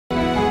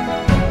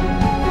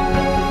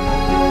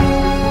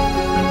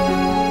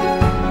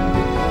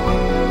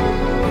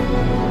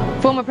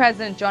Former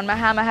President John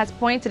Mahama has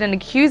pointed an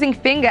accusing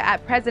finger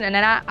at President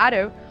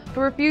Addo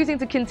for refusing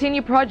to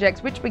continue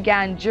projects which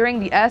began during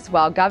the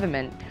erstwhile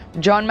government.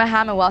 John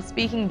Mahama, while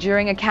speaking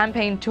during a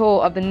campaign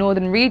tour of the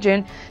northern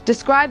region,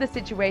 described the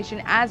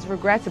situation as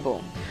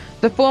regrettable.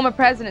 The former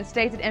president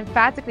stated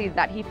emphatically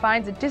that he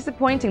finds it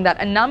disappointing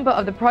that a number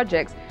of the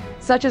projects,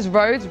 such as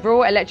roads,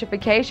 rural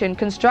electrification,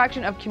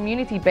 construction of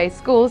community-based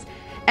schools,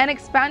 and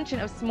expansion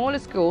of smaller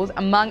schools,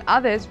 among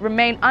others,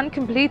 remain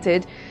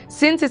uncompleted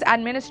since his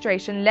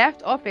administration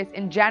left office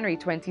in January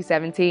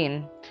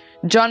 2017.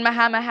 John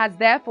Mahama has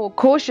therefore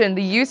cautioned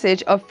the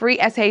usage of free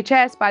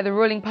SHS by the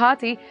ruling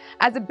party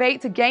as a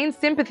bait to gain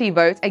sympathy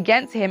votes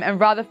against him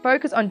and rather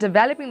focus on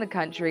developing the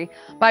country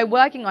by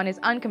working on his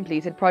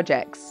uncompleted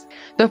projects.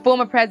 The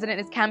former president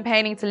is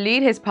campaigning to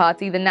lead his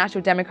party, the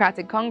National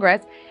Democratic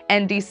Congress,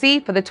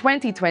 NDC, for the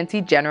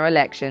 2020 general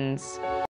elections.